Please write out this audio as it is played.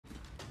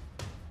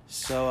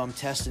So I'm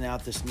testing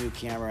out this new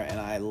camera and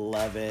I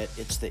love it.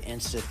 It's the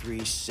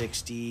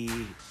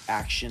Insta360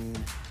 Action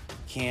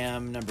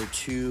Cam number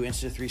 2,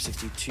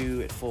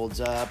 Insta360 It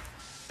folds up.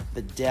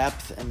 The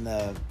depth and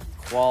the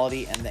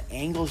quality and the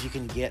angles you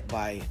can get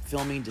by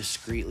filming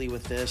discreetly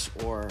with this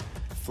or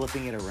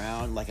flipping it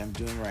around like I'm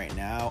doing right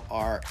now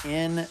are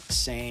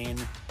insane.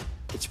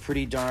 It's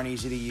pretty darn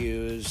easy to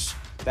use.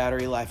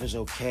 Battery life is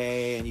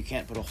okay and you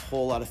can't put a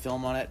whole lot of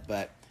film on it,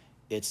 but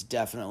it's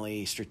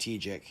definitely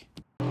strategic.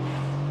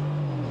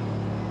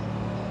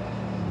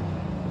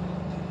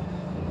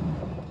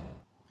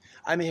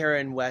 I'm here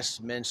in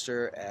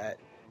Westminster at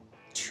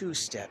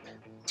Two-Step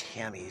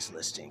Tammie's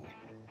listing.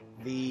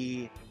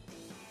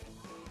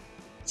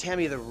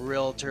 Tammie, the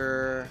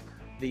realtor,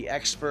 the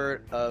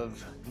expert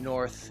of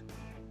North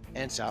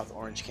and South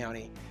Orange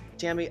County.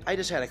 Tammie, I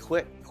just had a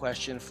quick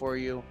question for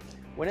you.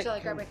 Shall I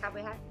grab my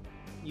cowboy hat?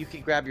 You can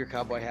grab your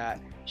cowboy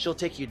hat. She'll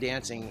take you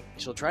dancing.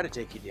 She'll try to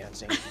take you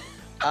dancing.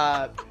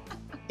 I'm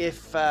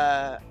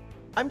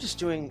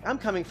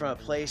coming from a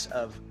place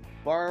of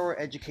borrower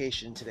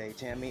education today,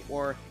 Tammie,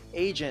 or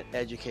agent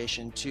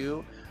education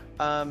too.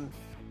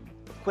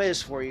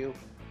 Quiz for you.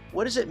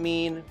 What does it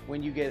mean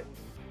when you get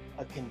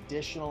a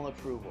conditional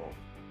approval?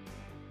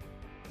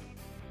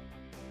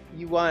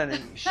 You won.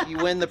 You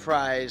win the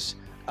prize.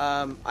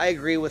 I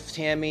agree with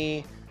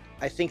Tammie.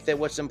 I think that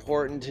what's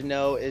important to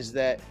know is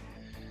that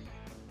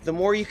the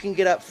more you can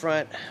get up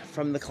front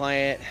from the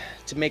client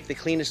to make the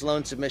cleanest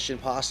loan submission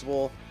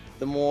possible,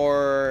 the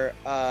more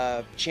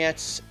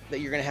chance that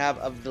you're going to have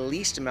of the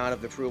least amount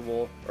of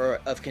approval or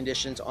of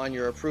conditions on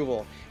your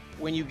approval.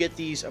 When you get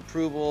these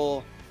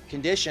approval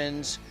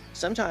conditions,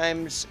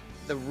 sometimes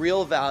the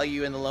real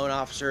value in the loan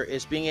officer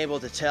is being able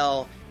to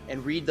tell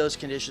and read those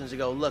conditions and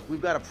go, look,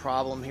 we've got a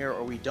problem here,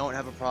 or we don't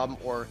have a problem,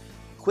 or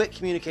quick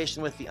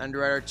communication with the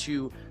underwriter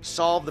to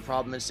solve the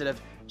problem instead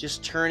of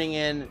just turning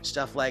in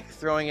stuff like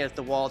throwing it at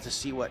the wall to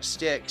see what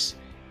sticks.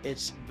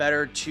 It's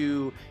better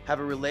to have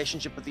a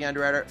relationship with the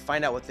underwriter,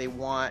 find out what they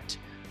want,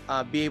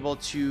 be able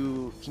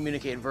to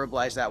communicate and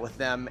verbalize that with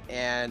them,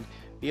 and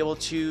be able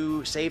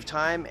to save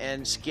time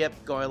and skip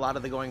a lot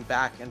of the going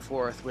back and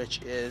forth,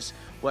 which is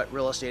what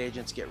real estate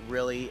agents get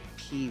really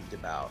peeved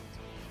about.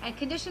 And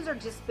conditions are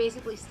just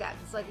basically steps.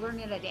 It's like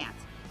learning a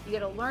dance. You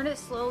gotta learn it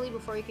slowly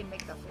before you can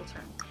make the full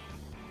turn.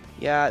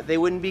 Yeah, they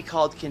wouldn't be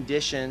called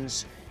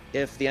conditions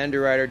if the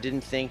underwriter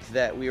didn't think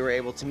that we were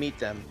able to meet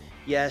them.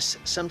 Yes,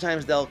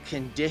 sometimes they'll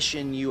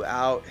condition you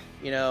out.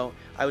 You know,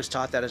 I was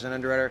taught that as an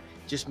underwriter.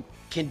 Just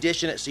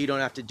condition it so you don't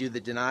have to do the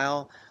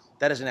denial.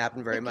 That doesn't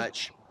happen very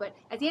much. But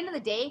at the end of the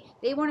day,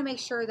 they want to make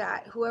sure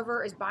that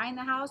whoever is buying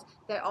the house,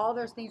 that all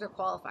those things are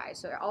qualified.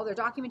 So all their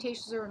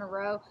documentations are in a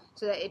row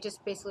so that it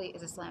just basically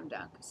is a slam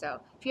dunk. So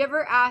if you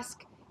ever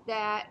ask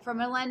that from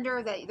a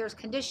lender that there's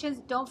conditions,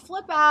 don't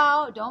flip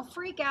out, don't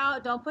freak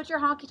out, don't put your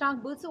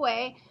honky-tonk boots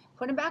away,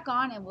 put them back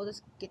on, and we'll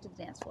just get to the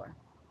dance floor.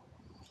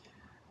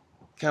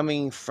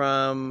 Coming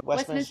from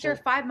Westminster,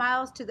 5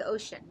 miles to the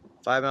ocean.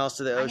 5 miles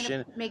to the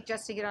ocean. I'm gonna make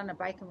Justin get on a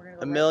bike and we're gonna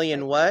go. A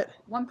million what?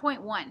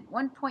 1.1.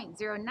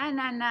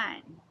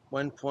 1.0999.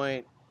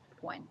 1.1.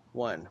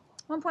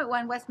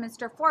 1.1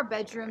 Westminster, 4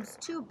 bedrooms,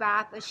 2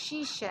 bath, a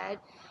she shed,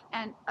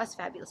 and us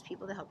fabulous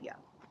people to help you out.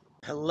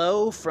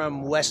 Hello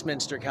from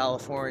Westminster,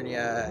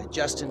 California.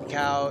 Justin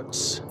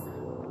Kautz,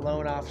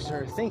 loan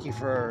officer. Thank you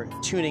for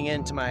tuning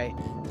in to my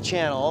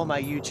channel,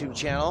 my YouTube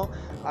channel.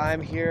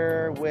 I'm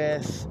here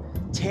with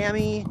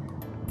Tammie,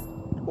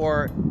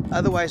 or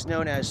otherwise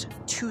known as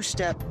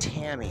Two-Step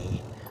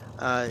Tammie.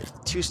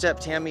 Two-Step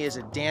Tammie is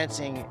a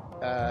dancing,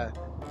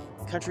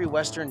 country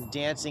western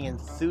dancing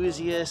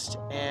enthusiast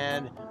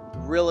and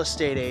real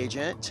estate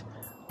agent,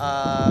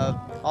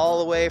 all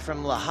the way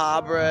from La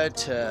Habra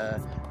to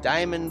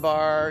Diamond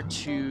Bar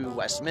to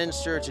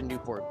Westminster to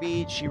Newport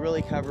Beach. She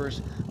really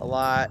covers a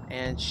lot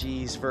and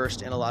she's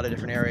versed in a lot of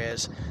different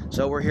areas.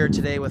 So we're here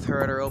today with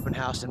her at her open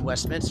house in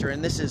Westminster,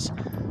 and this is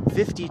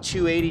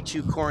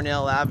 5282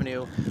 Cornell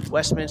Avenue,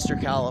 Westminster,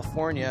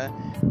 California,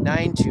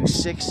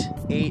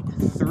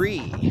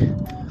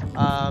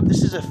 92683.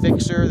 This is a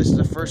fixer. This is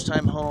a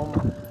first-time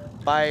home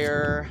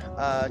buyer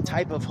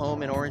type of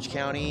home in Orange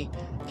County,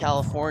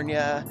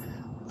 California.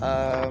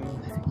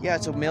 Yeah,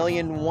 it's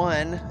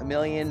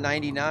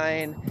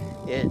 $1,099,000.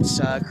 It's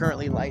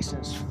currently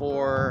licensed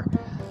for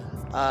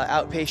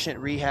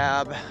outpatient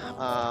rehab.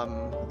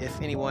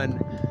 If anyone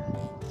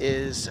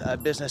is a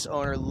business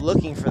owner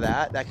looking for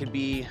that, that could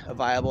be a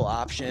viable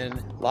option.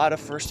 A lot of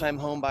first-time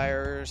home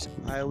buyers.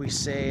 I always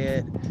say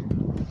it,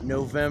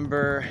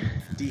 November,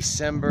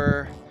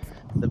 December,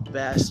 the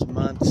best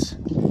months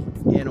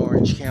in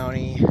Orange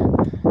County. You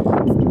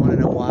want to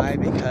know why?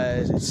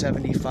 Because it's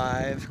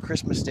 75.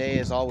 Christmas Day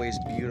is always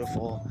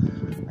beautiful.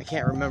 I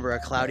can't remember a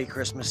cloudy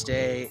Christmas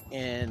Day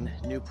in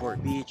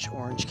Newport Beach,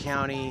 Orange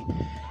County,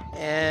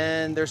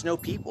 and there's no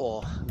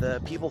people.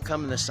 The people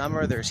come in the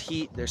summer, there's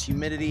heat, there's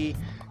humidity,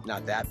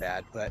 not that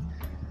bad, but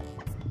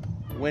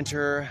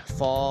winter,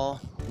 fall,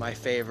 my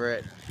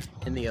favorite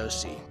in the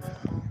OC.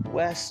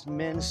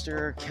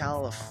 Westminster,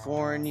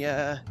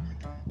 California,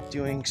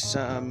 doing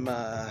some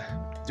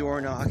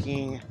door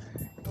knocking,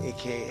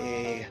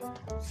 aka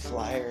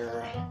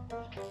flyer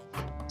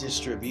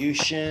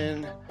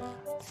distribution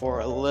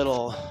for a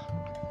little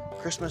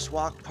Christmas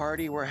walk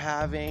party we're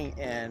having,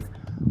 and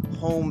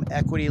home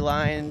equity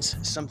lines,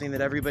 something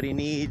that everybody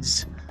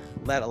needs,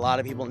 that a lot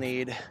of people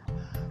need.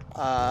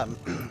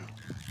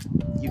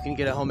 You can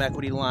get a home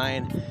equity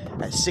line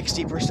at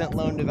 60%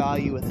 loan to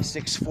value with a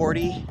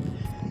 640.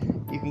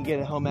 You can get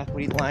a home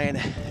equity line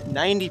at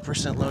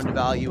 90% loan to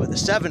value with a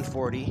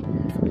 740.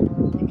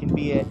 You can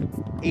be at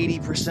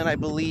 80%, I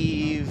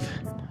believe,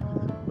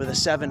 with a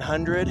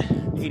 700,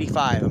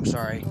 85, I'm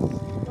sorry.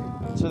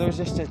 So there's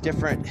just a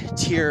different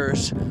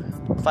tiers.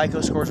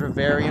 FICO scores are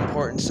very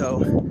important,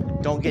 so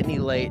don't get any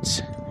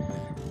lates.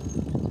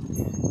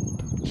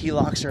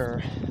 HELOCs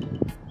are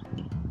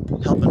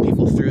helping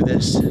people through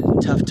this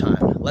tough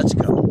time. Let's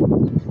go.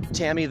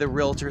 Tammie, the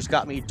realtor's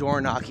got me door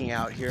knocking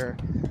out here.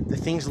 The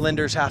things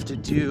lenders have to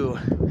do.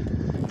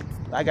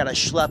 I gotta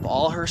schlep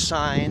all her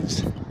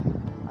signs.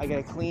 I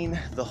gotta clean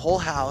the whole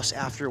house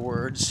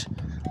afterwards.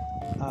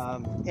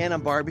 And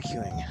I'm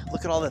barbecuing.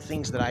 Look at all the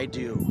things that I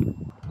do.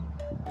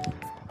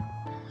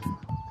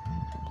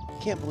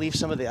 Can't believe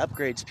some of the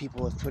upgrades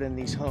people have put in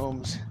these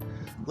homes.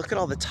 Look at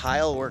all the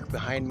tile work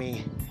behind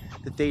me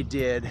that they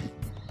did.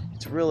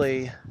 It's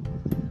really,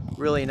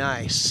 really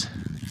nice.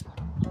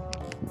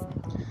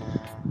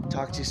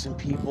 Talked to some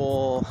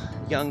people,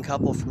 young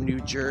couple from New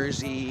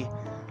Jersey.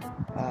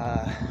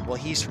 Well,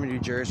 he's from New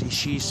Jersey.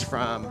 She's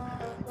from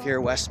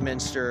here,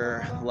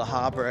 Westminster, La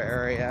Habra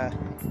area,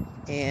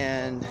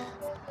 and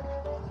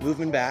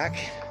moving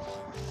back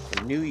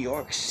from New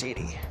York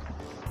City.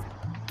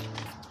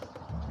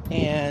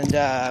 And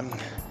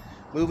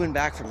moving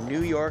back from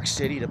New York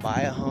City to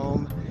buy a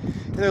home.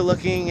 And they're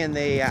looking and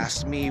they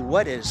asked me,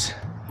 what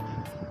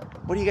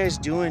are you guys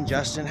doing,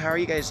 Justin? How are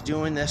you guys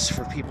doing this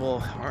for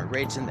people? Aren't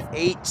rates in the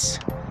 8s?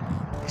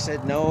 I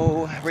said,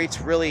 no, rates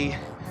really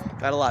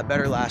got a lot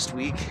better last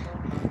week.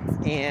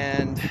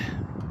 And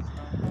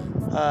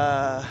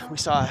we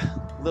saw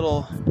a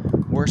little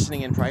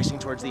worsening in pricing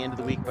towards the end of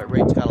the week, but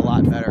rates got a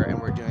lot better, and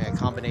we're doing a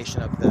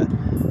combination of the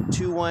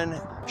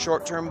 2-1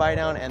 short-term buy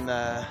down and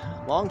the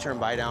long-term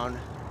buy down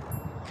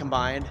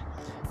combined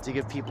to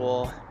give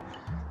people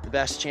the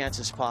best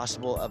chances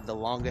possible of the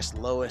longest,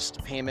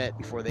 lowest payment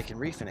before they can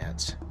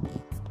refinance.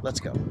 Let's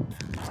go.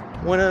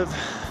 One of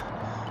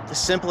the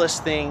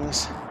simplest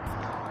things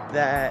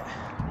that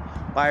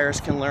buyers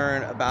can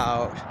learn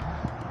about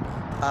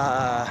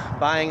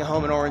buying a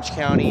home in Orange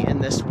County in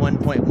this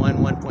 1.1,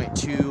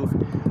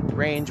 1.2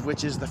 range,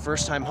 which is the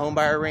first-time home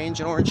buyer range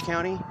in Orange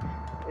County,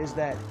 is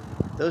that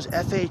those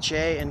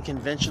FHA and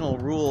conventional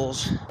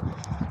rules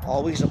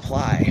always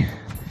apply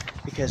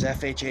because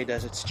FHA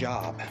does its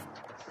job.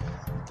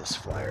 This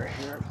flyer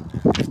here.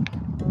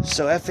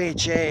 So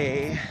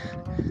FHA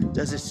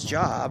does its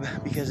job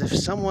because if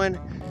someone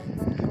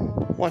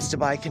wants to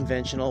buy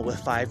conventional with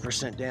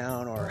 5%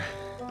 down or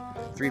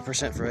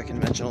 3% for a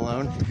conventional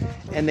loan,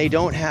 and they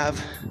don't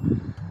have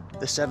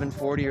the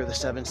 740 or the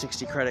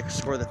 760 credit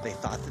score that they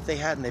thought that they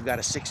had, and they've got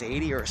a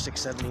 680 or a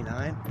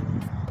 679,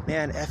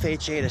 man,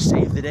 FHA to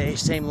save the day,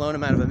 same loan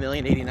amount of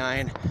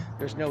 $1,089,000.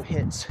 There's no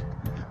hits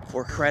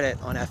for credit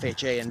on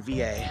FHA and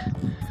VA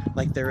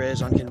like there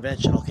is on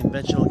conventional.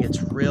 Conventional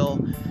gets real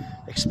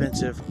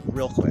expensive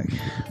real quick.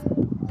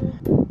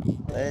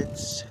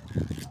 Let's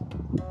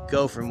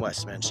go from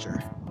Westminster.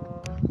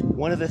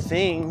 One of the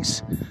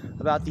things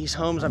about these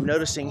homes I'm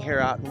noticing here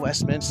out in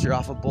Westminster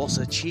off of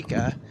Bolsa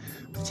Chica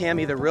with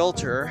Tammie the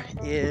realtor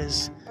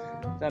is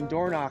that I'm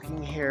door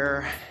knocking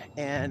here,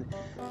 and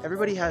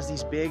everybody has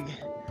these big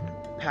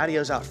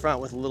patios out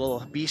front with little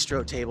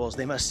bistro tables.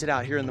 They must sit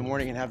out here in the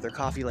morning and have their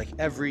coffee like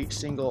every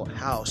single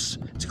house.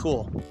 It's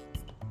cool.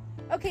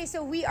 Okay,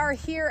 so we are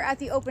here at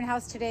the open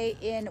house today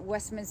in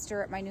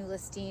Westminster at my new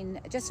listing,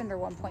 just under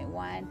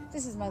 1.1.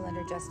 This is my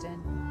lender,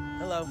 Justin.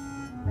 Hello.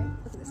 Right,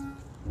 look at this.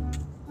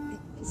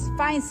 He's a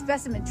fine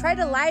specimen. Tried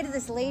to lie to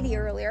this lady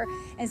earlier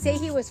and say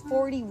he was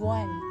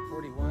 41.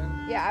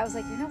 41? Yeah, I was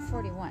like, you're not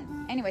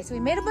 41. Anyway, so we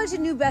made a bunch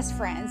of new best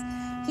friends.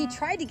 He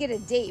tried to get a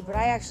date, but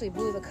I actually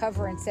blew the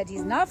cover and said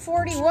he's not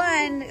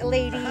 41,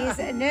 ladies.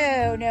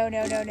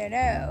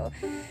 No.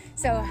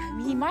 So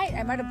I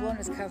might have blown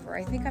his cover.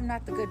 I think I'm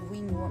not the good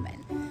wing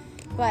woman.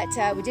 But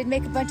we did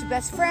make a bunch of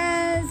best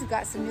friends. We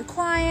got some new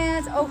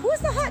clients. Oh, who's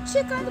the hot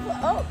chick on the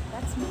Oh,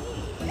 that's me.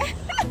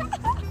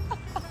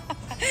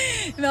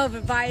 No,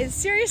 but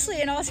seriously,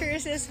 in all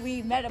seriousness,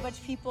 we met a bunch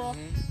of people.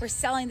 We're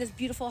selling this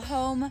beautiful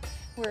home.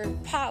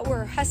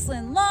 We're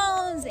hustling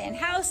loans and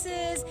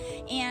houses,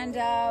 and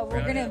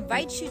we're gonna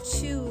invite you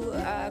to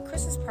a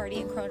Christmas party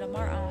in Corona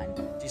on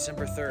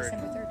December 3rd.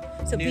 December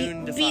 3rd. So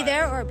Noon to be 5.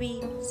 there or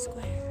be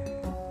square.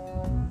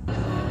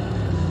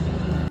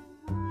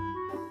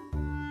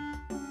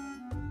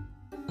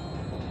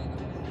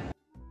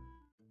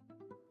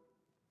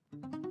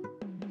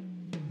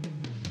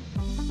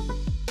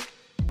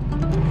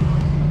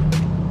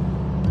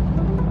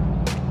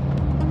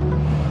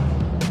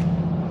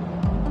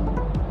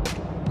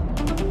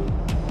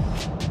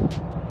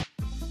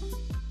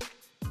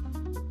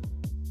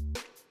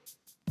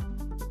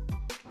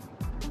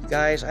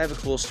 Guys, I have a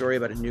cool story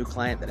about a new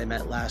client that I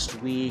met last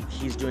week.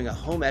 He's doing a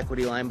home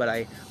equity line, but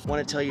I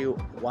want to tell you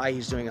why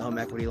he's doing a home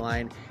equity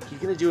line. He's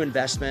going to do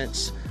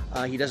investments.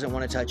 He doesn't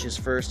want to touch his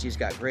first. He's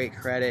got great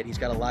credit. He's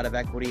got a lot of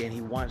equity, and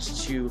he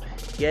wants to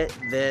get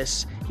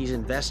this. He's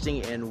investing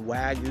in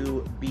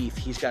Wagyu beef.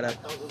 He's got a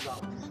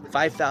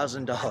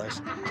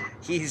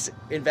 $5,000. He's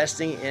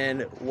investing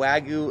in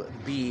Wagyu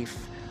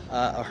beef.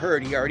 A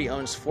herd. He already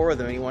owns 4 of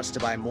them, and he wants to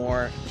buy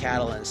more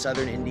cattle in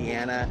southern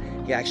Indiana.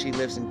 He actually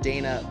lives in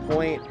Dana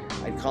Point.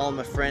 I'd call him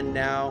a friend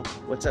now.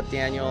 What's up,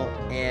 Daniel?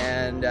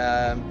 And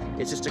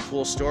it's just a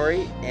cool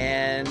story.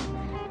 And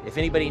if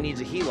anybody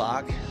needs a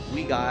HELOC,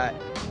 we got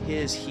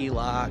his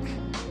HELOC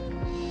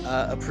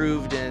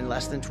approved in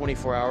less than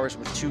 24 hours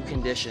with 2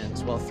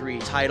 conditions. Well, 3: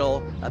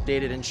 title,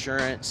 updated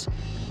insurance,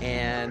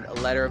 and a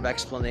letter of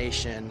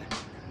explanation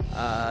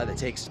that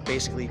takes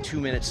basically 2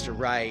 minutes to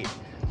write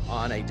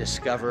on a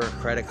Discover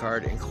credit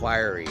card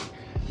inquiry.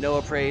 No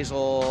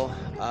appraisal,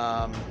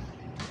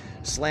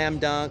 slam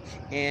dunk,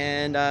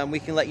 and we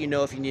can let you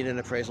know if you need an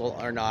appraisal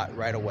or not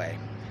right away.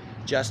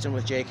 Justin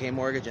with JK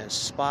Mortgage and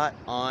Spot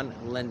on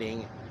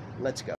Lending. Let's go.